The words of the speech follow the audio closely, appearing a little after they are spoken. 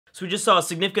So we just saw a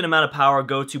significant amount of power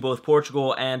go to both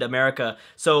Portugal and America.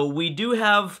 So we do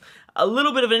have a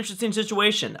little bit of an interesting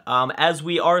situation as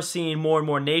we are seeing more and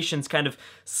more nations kind of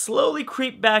slowly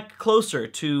creep back closer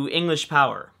to English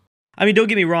power. I mean, don't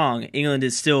get me wrong, England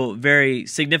is still very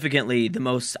significantly the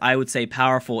most, I would say,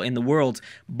 powerful in the world,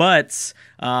 but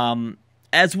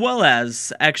as well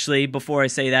as, actually, before I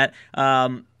say that,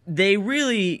 they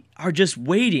really are just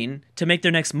waiting to make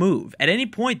their next move. At any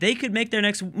point, they could make their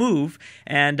next move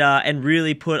and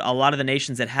really put a lot of the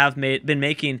nations that have been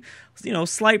making,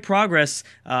 slight progress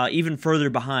even further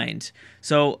behind.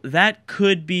 So that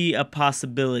could be a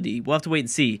possibility. We'll have to wait and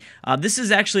see. This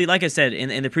is actually, like I said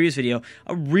in the previous video,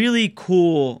 a really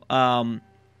cool kind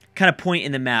of point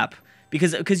in the map.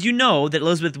 Because that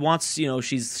Elizabeth wants,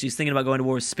 she's thinking about going to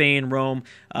war with Spain, Rome,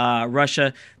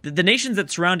 Russia. The nations that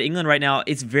surround England right now,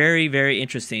 it's very, very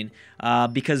interesting.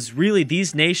 Because really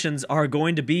these nations are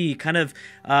going to be kind of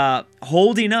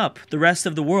holding up the rest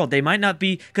of the world. They might not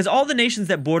be, because all the nations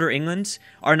that border England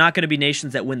are not going to be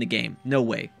nations that win the game. No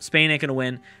way. Spain ain't going to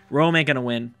win. Rome ain't going to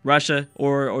win. Russia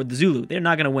or the Zulu, they're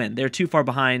not going to win. They're too far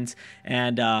behind.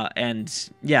 And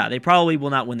yeah, they probably will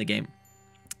not win the game.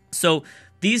 So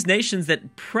these nations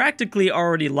that practically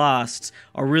already lost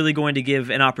are really going to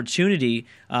give an opportunity,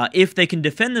 if they can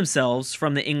defend themselves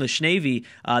from the English Navy,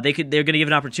 they're going to give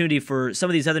an opportunity for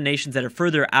some of these other nations that are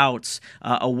further out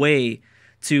away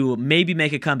to maybe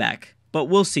make a comeback. But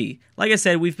we'll see. Like I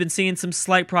said, we've been seeing some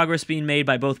slight progress being made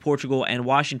by both Portugal and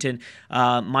Washington.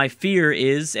 My fear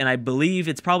is, and I believe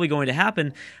it's probably going to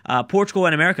happen, Portugal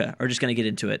and America are just going to get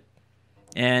into it.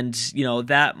 And,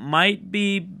 that might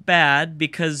be bad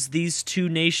because these two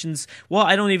nations, well,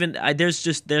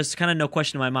 there's kind of no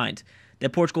question in my mind that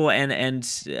Portugal and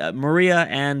Maria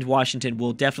and Washington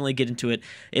will definitely get into it.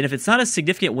 And if it's not a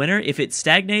significant winner, if it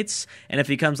stagnates and if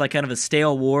it becomes like kind of a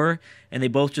stale war and they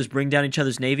both just bring down each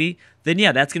other's navy, then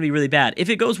yeah, that's going to be really bad. If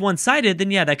it goes one-sided, then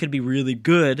yeah, that could be really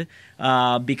good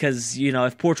because,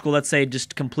 if Portugal, let's say,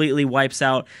 just completely wipes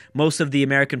out most of the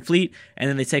American fleet and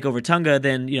then they take over Tonga,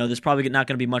 then, there's probably not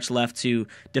going to be much left to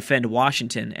defend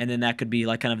Washington, and then that could be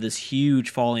like kind of this huge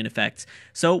falling effect.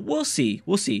 So we'll see.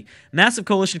 We'll see. Massive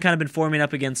coalition kind of been forming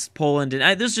up against Poland,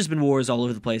 and there's just been wars all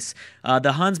over the place.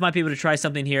 The Huns might be able to try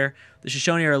something here. The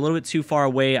Shoshone are a little bit too far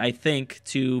away, I think,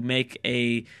 to make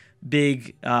a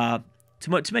big to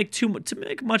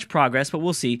make much progress, but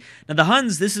we'll see. Now the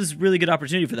Huns, this is really good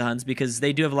opportunity for the Huns because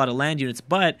they do have a lot of land units,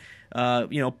 but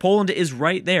Poland is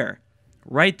right there.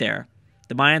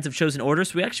 The Mayans have chosen order,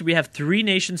 so we have 3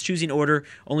 nations choosing order,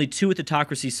 only 2 with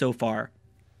autocracy so far.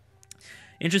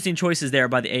 Interesting choices there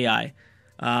by the AI.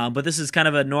 But this is kind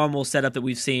of a normal setup that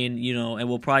we've seen, and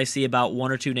we'll probably see about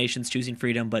 1 or 2 nations choosing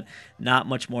freedom, but not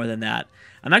much more than that.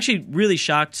 I'm actually really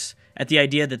shocked at the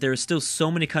idea that there are still so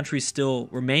many countries still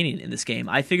remaining in this game.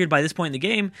 I figured by this point in the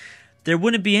game, there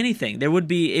wouldn't be anything. It'd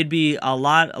be a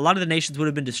lot of the nations would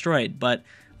have been destroyed, but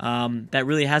that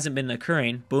really hasn't been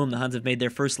occurring. Boom, the Huns have made their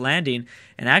first landing,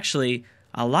 and actually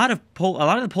a lot of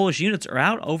the Polish units are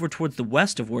out over towards the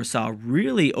west of Warsaw,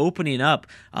 really opening up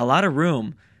a lot of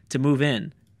room to move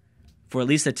in, for at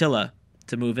least Attila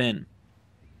to move in.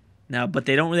 Now, but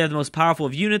they don't really have the most powerful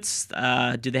of units.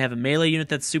 Do they have a melee unit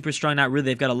that's super strong? Not really.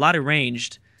 They've got a lot of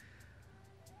ranged.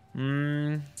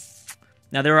 Now,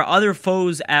 there are other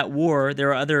foes at war. There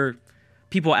are other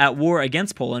people at war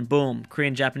against Poland. Boom.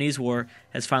 Korean-Japanese war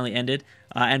has finally ended.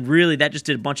 And really, that just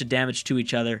did a bunch of damage to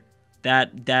each other.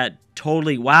 That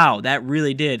totally, wow, that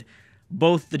really did.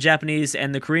 Both the Japanese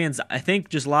and the Koreans, I think,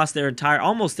 just lost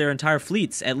almost their entire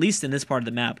fleets, at least in this part of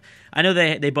the map. I know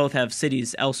they both have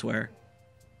cities elsewhere.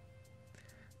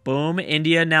 Boom,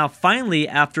 India now finally,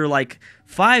 after like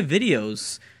 5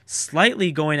 videos,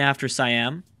 slightly going after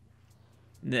Siam.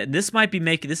 This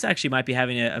actually might be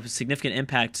having a significant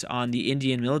impact on the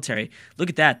Indian military. Look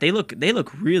at that. They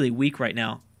look really weak right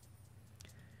now.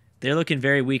 They're looking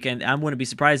very weak, and I wouldn't be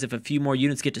surprised if a few more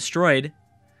units get destroyed.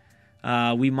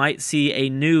 We might see a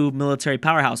new military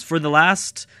powerhouse. For the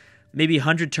last maybe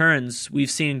 100 turns,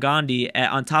 we've seen Gandhi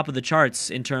on top of the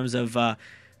charts in terms of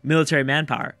military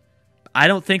manpower. I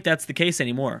don't think that's the case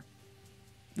anymore.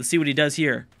 Let's see what he does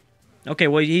here. Okay,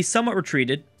 well, he's somewhat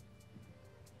retreated.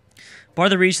 Part of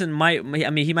the reason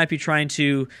he might be trying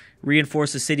to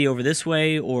reinforce the city over this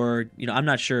way, or, I'm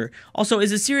not sure. Also,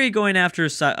 is Assyria going after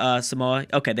Samoa?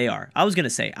 Okay, they are. I was going to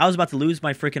say, I was about to lose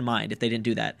my freaking mind if they didn't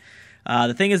do that.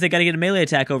 The thing is, they got to get a melee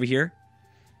attack over here.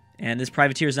 And this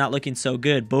privateer is not looking so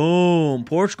good. Boom!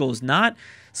 Portugal is not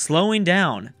slowing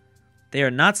down. They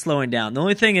are not slowing down. The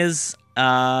only thing is,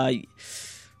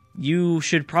 you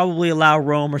should probably allow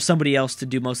Rome or somebody else to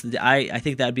do most of the... I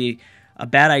think that would be a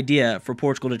bad idea for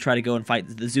Portugal to try to go and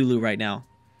fight the Zulu right now.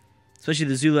 especially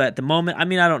the Zulu at the moment. I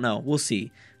mean, I don't know. We'll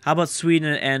see. How about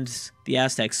Sweden and the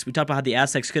Aztecs? We talked about how the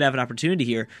Aztecs could have an opportunity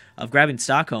here of grabbing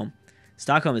Stockholm.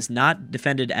 Stockholm is not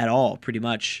defended at all, pretty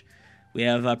much. We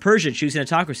have Persia choosing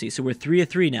autocracy, so we're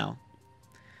 3-3 now.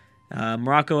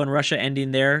 Morocco and Russia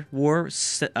ending their war.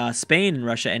 Spain and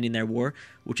Russia ending their war,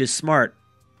 which is smart.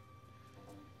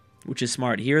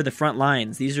 Here are the front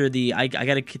lines. These are the... I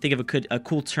got to think of a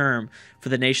cool term for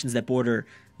the nations that border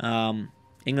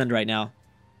England right now.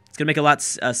 It's going to make it a lot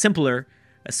simpler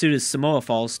as soon as Samoa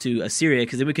falls to Assyria,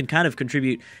 because then we can kind of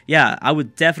contribute. Yeah, I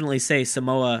would definitely say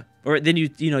Samoa, or then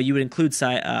you would include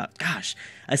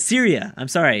Assyria. I'm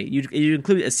sorry, you'd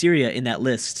include Assyria in that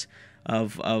list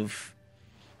of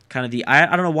kind of the,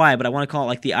 I don't know why, but I want to call it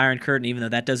like the Iron Curtain, even though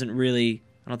that doesn't really,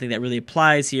 I don't think that really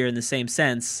applies here in the same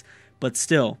sense, but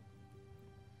still.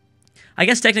 I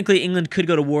guess technically England could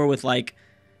go to war with like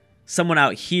someone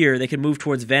out here. They could move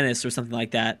towards Venice or something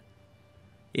like that.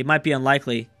 It might be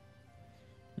unlikely.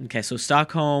 Okay, so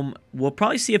Stockholm, we'll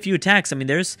probably see a few attacks. I mean,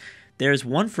 there's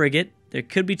one frigate. There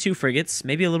could be 2 frigates,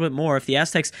 maybe a little bit more. If the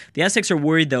Aztecs are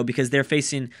worried, though, because they're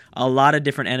facing a lot of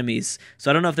different enemies.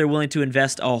 So I don't know if they're willing to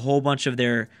invest a whole bunch of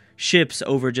their ships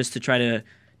over just to try to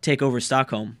take over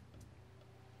Stockholm.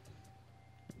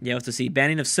 Yeah, we'll have to see.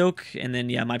 Banning of silk, and then,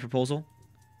 yeah, my proposal.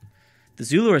 The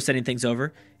Zulu are sending things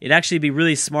over. It'd actually be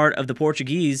really smart of the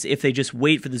Portuguese if they just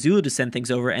wait for the Zulu to send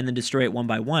things over and then destroy it one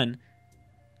by one.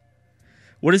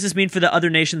 What does this mean for the other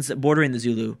nations bordering the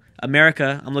Zulu?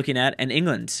 America, I'm looking at, and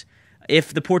England.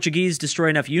 If the Portuguese destroy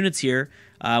enough units here,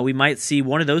 we might see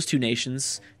one of those 2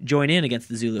 nations join in against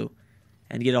the Zulu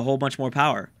and get a whole bunch more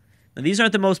power. Now, these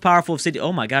aren't the most powerful of cities.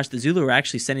 Oh my gosh, the Zulu are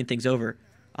actually sending things over.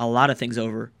 A lot of things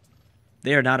over.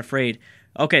 They are not afraid.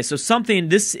 Okay, so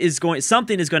something is going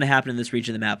to happen in this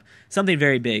region of the map. Something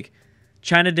very big.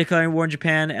 China declaring war on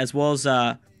Japan, as well as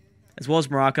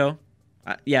Morocco.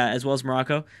 As well as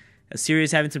Morocco. Assyria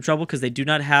is having some trouble because they do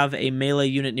not have a melee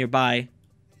unit nearby.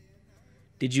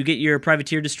 Did you get your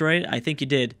privateer destroyed? I think you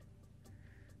did.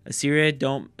 Assyria,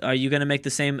 are you going to make the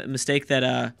same mistake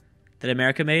that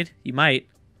America made? You might.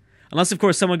 Unless, of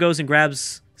course, someone goes and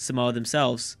grabs Samoa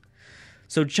themselves.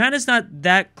 So China's not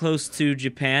that close to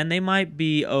Japan. They might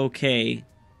be okay.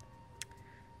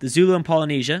 The Zulu and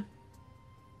Polynesia.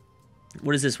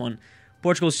 What is this one?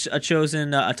 Portugal's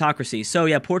chosen autocracy. So,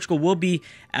 yeah, Portugal will be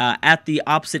at the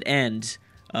opposite end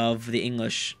of the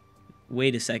English.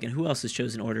 Wait a second. Who else has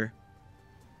chosen order?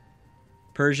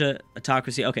 Persia,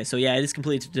 autocracy. Okay, so, yeah, it is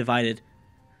completely divided.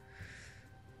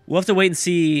 We'll have to wait and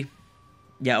see.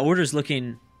 Yeah, order's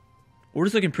looking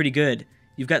pretty good.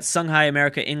 You've got Songhai,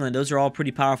 America, England. Those are all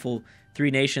pretty powerful 3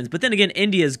 nations. But then again,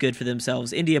 India is good for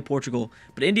themselves. India, Portugal.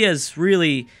 But India is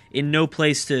really in no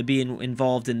place to be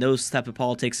involved in those type of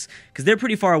politics because they're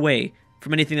pretty far away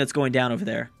from anything that's going down over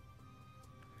there.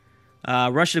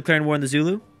 Russia declaring war on the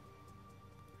Zulu.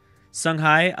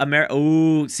 Songhai, America.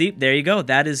 Oh, see, there you go.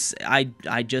 That is, I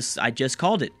just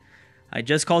called it. I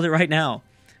just called it right now.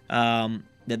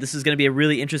 That this is going to be a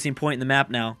really interesting point in the map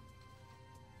now.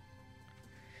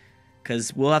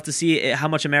 Because we'll have to see how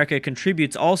much America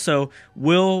contributes. Also,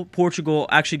 will Portugal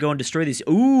actually go and destroy these?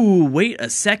 Ooh, wait a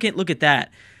second. Look at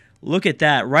that. Look at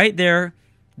that. Right there,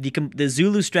 the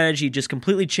Zulu strategy just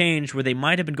completely changed where they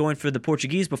might have been going for the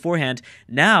Portuguese beforehand.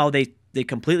 Now they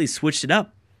completely switched it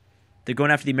up. They're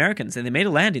going after the Americans, and they made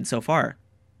a landing so far.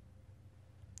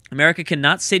 America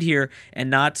cannot sit here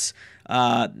and not...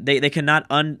 They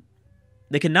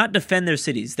cannot defend their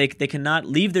cities. They cannot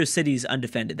leave their cities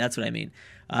undefended. That's what I mean.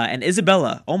 And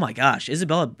Isabella, oh my gosh,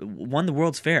 Isabella won the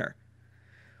World's Fair.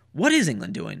 What is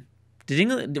England doing? Did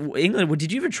you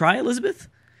even try, Elizabeth?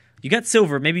 You got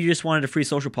silver. Maybe you just wanted a free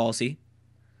social policy.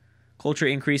 Culture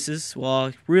increases.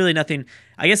 Well, really nothing.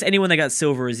 I guess anyone that got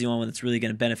silver is the only one that's really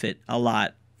going to benefit a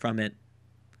lot from it.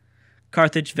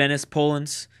 Carthage, Venice,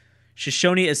 Poland,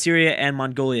 Shoshone, Assyria, and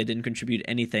Mongolia didn't contribute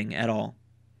anything at all.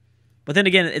 But then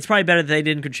again, it's probably better that they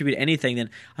didn't contribute anything than...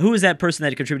 Who was that person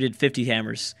that contributed 50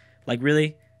 hammers? Like,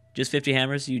 really? Just 50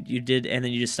 hammers? You did, and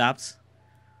then you just stopped?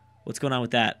 What's going on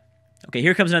with that? Okay,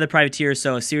 here comes another privateer,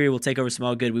 so Assyria will take over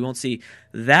Samoa. Good. We won't see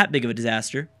that big of a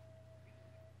disaster.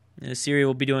 And Assyria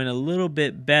will be doing a little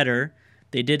bit better.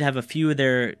 They did have a few of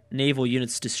their naval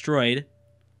units destroyed.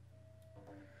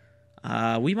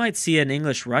 We might see an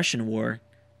English-Russian war.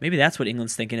 Maybe that's what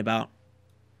England's thinking about.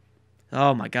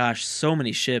 Oh my gosh, so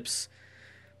many ships.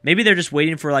 Maybe they're just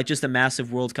waiting for like just a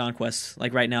massive world conquest.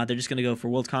 Like right now, they're just going to go for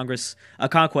world conquest,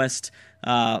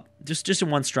 just in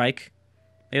one strike.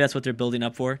 Maybe that's what they're building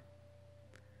up for.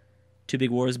 2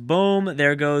 big wars. Boom,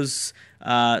 there goes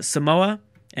Samoa,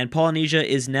 and Polynesia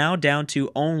is now down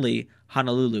to only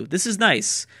Honolulu. This is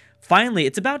nice. Finally,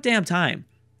 it's about damn time.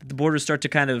 the borders start to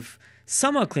kind of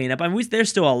somewhat clean up. I mean, there's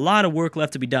still a lot of work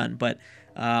left to be done, but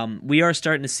we are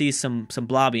starting to see some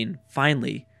blobbing,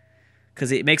 finally,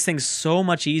 because it makes things so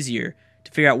much easier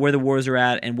to figure out where the wars are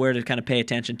at and where to kind of pay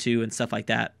attention to and stuff like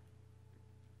that.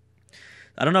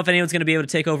 I don't know if anyone's going to be able to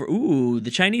take over. Ooh,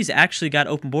 the Chinese actually got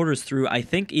open borders through, I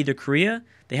think, either Korea.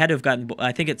 They had to have gotten,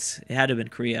 I think it had to have been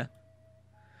Korea.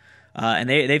 And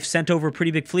they've sent over a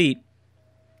pretty big fleet.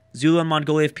 Zulu and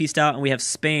Mongolia have peaced out, and we have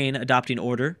Spain adopting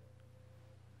order.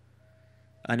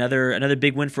 Another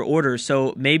big win for order.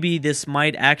 So maybe this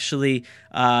might actually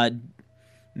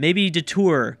maybe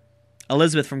detour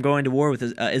Elizabeth from going to war with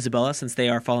Isabella, since they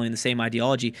are following the same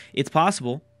ideology. It's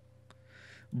possible.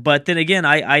 But then again,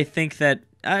 I think that...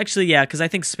 Actually, yeah, because I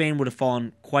think Spain would have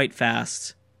fallen quite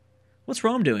fast. What's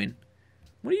Rome doing?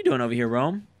 What are you doing over here,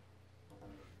 Rome?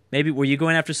 Maybe, were you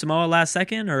going after Samoa last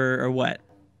second, or what?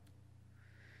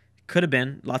 Could have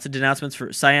been. Lots of denouncements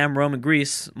for Siam, Rome, and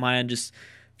Greece. Mayan just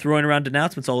throwing around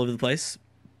denouncements all over the place.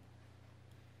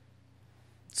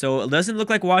 So it doesn't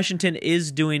look like Washington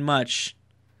is doing much.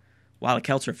 Wow, the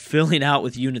Celts are filling out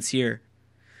with units here.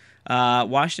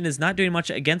 Washington is not doing much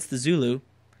against the Zulu.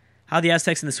 How are the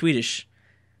Aztecs and the Swedish?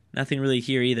 Nothing really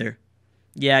here either.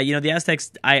 Yeah, you know, the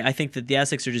Aztecs, I think that the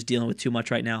Aztecs are just dealing with too much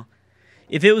right now.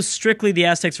 If it was strictly the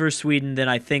Aztecs versus Sweden, then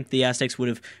I think the Aztecs would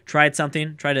have tried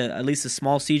at least a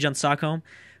small siege on Stockholm.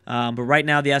 But right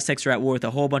now, the Aztecs are at war with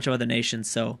a whole bunch of other nations,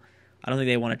 so I don't think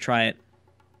they want to try it.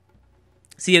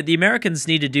 See, the Americans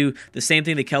need to do the same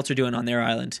thing the Celts are doing on their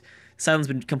island. This island's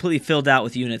been completely filled out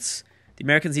with units. The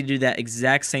Americans need to do that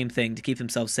exact same thing to keep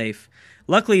themselves safe.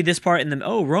 Luckily, this part in the...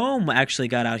 Oh, Rome actually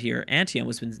got out here. Antium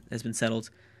has been settled.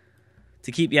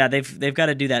 To keep... Yeah, they've got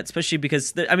to do that, especially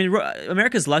because... I mean,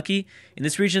 America's lucky. In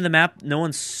this region of the map, no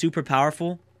one's super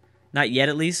powerful. Not yet,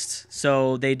 at least.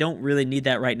 So they don't really need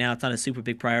that right now. It's not a super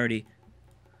big priority.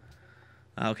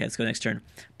 Okay, let's go next turn.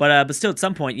 But still, at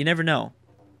some point, you never know.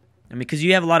 I mean, because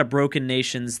you have a lot of broken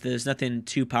nations. There's nothing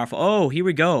too powerful. Oh, here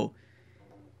we go.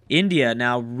 India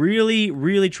now really,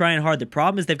 really trying hard. The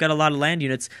problem is they've got a lot of land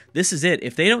units. This is it.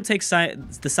 If they don't take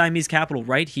the Siamese capital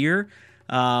right here,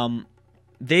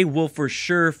 they will for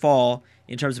sure fall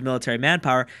in terms of military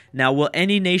manpower. Now, will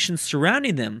any nation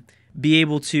surrounding them be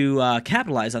able to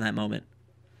capitalize on that moment?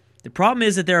 The problem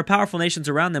is that there are powerful nations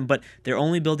around them, but they're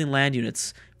only building land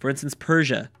units. For instance,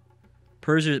 Persia.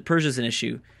 Persia's an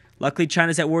issue. Luckily,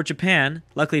 China's at war with Japan.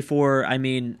 Luckily for,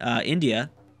 India.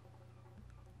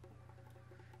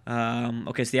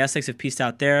 Okay, so the Aztecs have peaced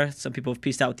out there. Some people have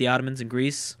peaced out with the Ottomans in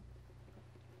Greece.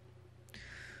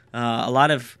 A lot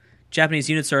of Japanese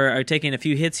units are taking a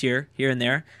few hits here and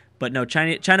there. But no,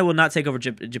 China will not take over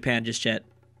Japan just yet.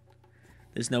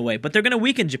 There's no way. But they're going to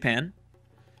weaken Japan,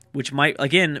 which might,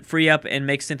 again, free up and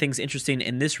make things interesting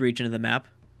in this region of the map.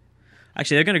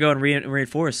 Actually, they're going to go and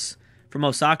reinforce. From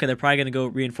Osaka, they're probably going to go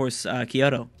reinforce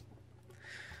Kyoto.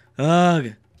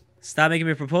 Ugh. Stop making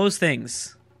me propose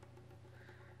things.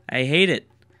 I hate it.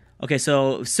 Okay,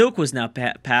 so silk was now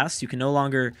passed. You can no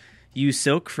longer use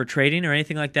silk for trading or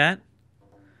anything like that.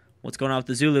 What's going on with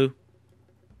the Zulu?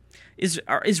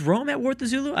 Is Rome at war with the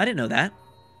Zulu? I didn't know that.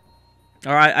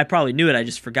 Or I probably knew it. I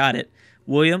just forgot it.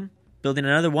 William, building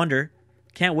another wonder.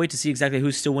 Can't wait to see exactly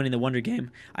who's still winning the wonder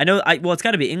game. Well, it's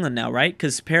got to be England now, right?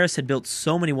 Because Paris had built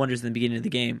so many wonders in the beginning of the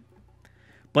game.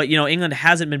 But, England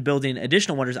hasn't been building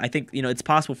additional wonders. I think, it's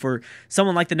possible for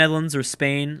someone like the Netherlands or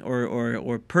Spain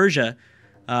or Persia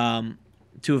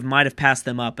might have passed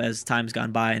them up as time's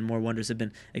gone by and more wonders have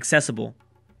been accessible.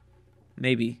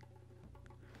 Maybe.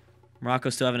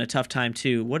 Morocco's still having a tough time,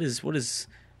 too. What is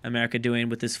America doing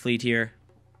with this fleet here?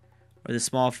 Or this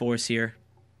small force here?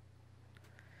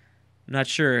 I'm not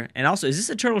sure. And also, is this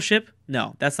a turtle ship?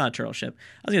 No, that's not a turtle ship.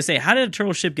 I was going to say, how did a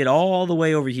turtle ship get all the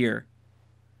way over here?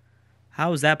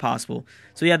 How is that possible?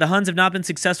 So yeah, the Huns have not been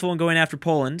successful in going after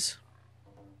Poland.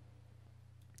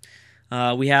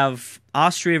 We have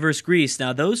Austria versus Greece.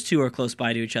 Now, those two are close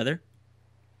by to each other.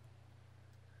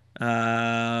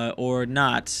 Or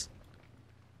not.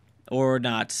 Or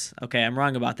not. Okay, I'm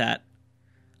wrong about that.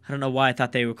 I don't know why I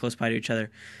thought they were close by to each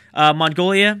other.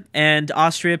 Mongolia and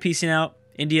Austria piecing out.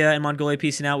 India and Mongolia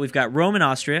piecing out. We've got Rome and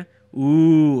Austria.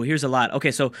 Ooh, here's a lot.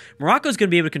 Okay, so Morocco's going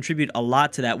to be able to contribute a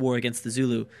lot to that war against the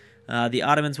Zulu. The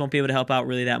Ottomans won't be able to help out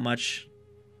really that much.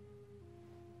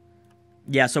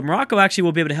 Yeah, so Morocco actually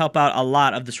will be able to help out a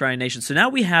lot of the surrounding nations. So now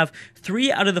we have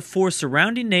 3 out of the 4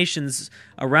 surrounding nations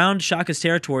around Shaka's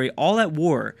territory all at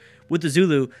war with the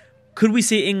Zulu. Could we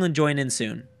see England join in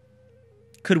soon?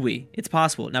 Could we? It's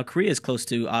possible. Now, Korea is close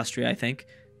to Austria, I think.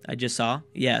 I just saw.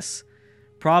 Yes.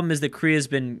 Problem is that Korea's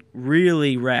been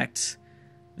really wrecked.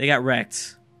 They got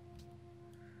wrecked.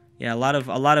 Yeah, a lot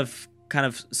of kind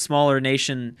of smaller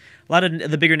nation. A lot of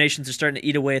the bigger nations are starting to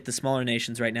eat away at the smaller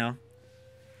nations right now.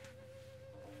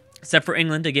 Except for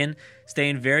England, again,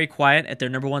 staying very quiet at their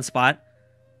 #1 spot.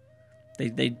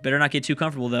 They better not get too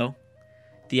comfortable, though.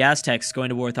 The Aztecs going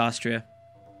to war with Austria.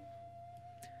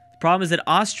 The problem is that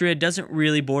Austria doesn't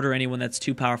really border anyone that's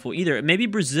too powerful either. Maybe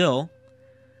Brazil,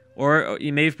 or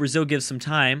maybe if Brazil gives some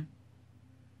time,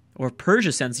 or if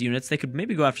Persia sends units, they could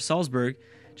maybe go after Salzburg.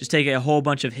 Just take a whole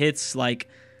bunch of hits. Like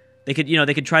they could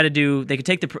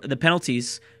take the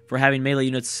penalties for having melee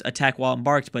units attack while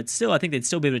embarked, but still, I think they'd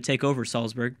still be able to take over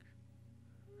Salzburg.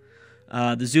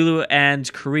 The Zulu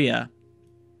and Korea,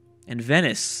 and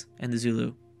Venice and the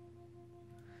Zulu.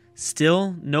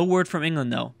 Still, no word from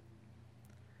England, though.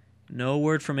 No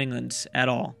word from England at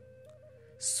all.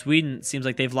 Sweden seems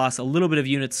like they've lost a little bit of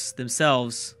units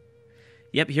themselves.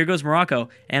 Yep, here goes Morocco,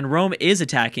 and Rome is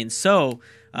attacking. So,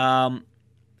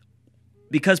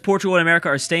 because Portugal and America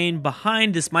are staying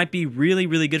behind, this might be really,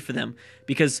 really good for them.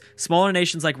 Because smaller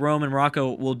nations like Rome and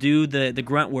Morocco will do the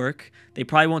grunt work. They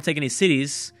probably won't take any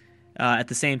cities at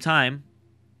the same time.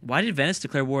 Why did Venice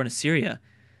declare war on Assyria?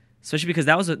 Especially because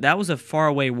that was a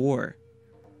faraway war.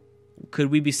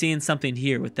 Could we be seeing something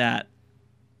here with that?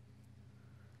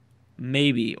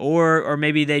 Maybe. Or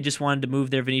maybe they just wanted to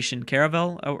move their Venetian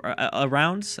caravel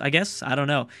around, I guess. I don't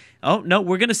know. Oh, no,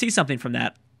 we're going to see something from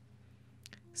that.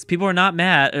 People are not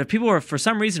mad. People are, for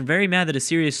some reason, very mad that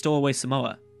Assyria stole away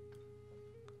Samoa.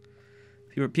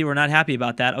 People are not happy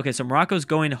about that. Okay, so Morocco's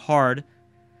going hard.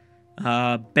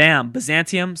 Bam.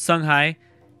 Byzantium, Songhai,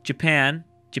 Japan,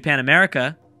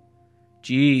 America.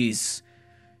 Jeez.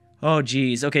 Oh,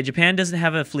 jeez. Okay, Japan doesn't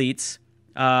have a fleet.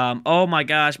 Oh my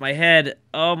gosh, my head.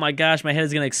 Oh my gosh, my head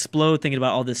is going to explode thinking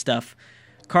about all this stuff.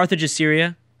 Carthage,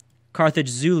 Assyria. Carthage,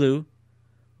 Zulu.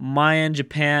 Mayan,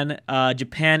 Japan.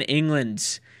 Japan,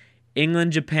 England.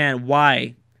 England, Japan.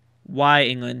 Why? Why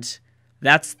England?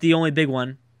 That's the only big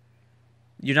one.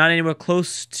 You're not anywhere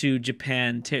close to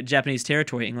Japanese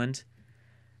territory, England.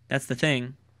 That's the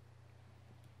thing.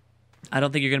 I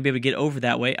don't think you're going to be able to get over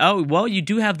that way. Oh, well, you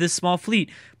do have this small fleet,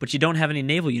 but you don't have any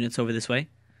naval units over this way.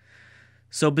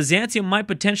 So Byzantium might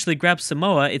potentially grab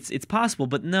Samoa. It's possible,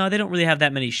 but no, they don't really have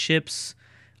that many ships.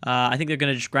 I think they're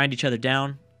going to just grind each other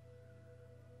down.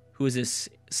 Who is this?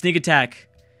 Sneak attack.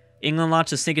 England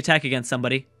launched a sneak attack against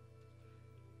somebody.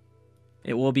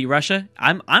 It will be Russia.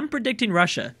 I'm predicting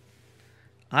Russia.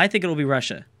 I think it will be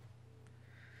Russia.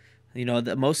 You know,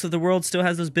 most of the world still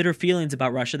has those bitter feelings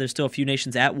about Russia. There's still a few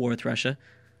nations at war with Russia.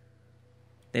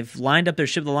 They've lined up their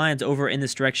ship of the Lions over in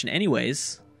this direction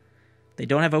anyways. They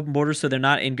don't have open borders, so they're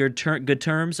not in good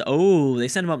terms. Oh, they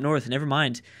sent them up north. Never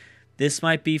mind. This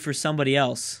might be for somebody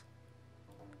else.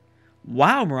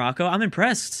 Wow, Morocco. I'm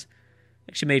impressed.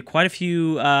 Actually made quite a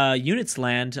few units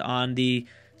land on the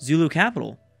Zulu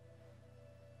capital.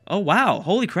 Oh, wow.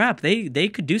 Holy crap. They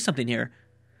could do something here.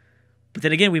 But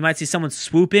then again, we might see someone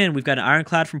swoop in. We've got an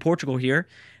ironclad from Portugal here,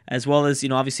 as well as, you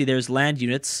know, obviously there's land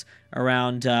units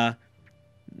around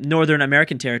Northern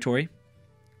American territory.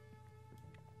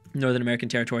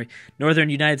 Northern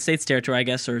United States territory, I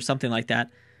guess, or something like that.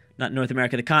 Not North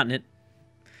America, the continent.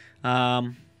 So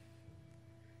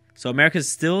America's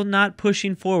still not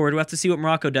pushing forward. We'll have to see what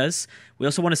Morocco does. We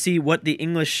also want to see what the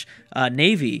English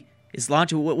Navy is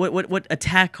launching. What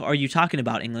attack are you talking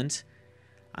about, England?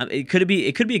 It could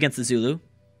be against the Zulu,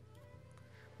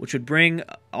 which would bring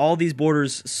all these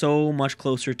borders so much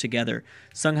closer together.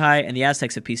 Songhai and the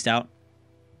Aztecs have peaced out,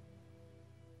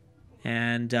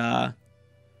 and the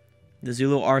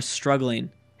Zulu are struggling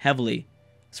heavily.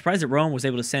 Surprised that Rome was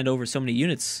able to send over so many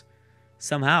units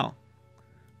somehow.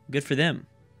 Good for them.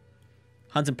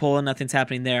 Huns in Poland, nothing's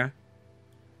happening there.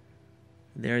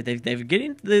 They're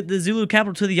getting the Zulu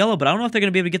capital to the yellow, but I don't know if they're going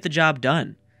to be able to get the job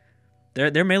done.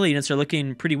 Their melee units are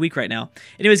looking pretty weak right now.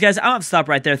 Anyways, guys, I'll have to stop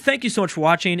right there. Thank you so much for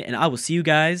watching, and I will see you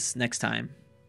guys next time.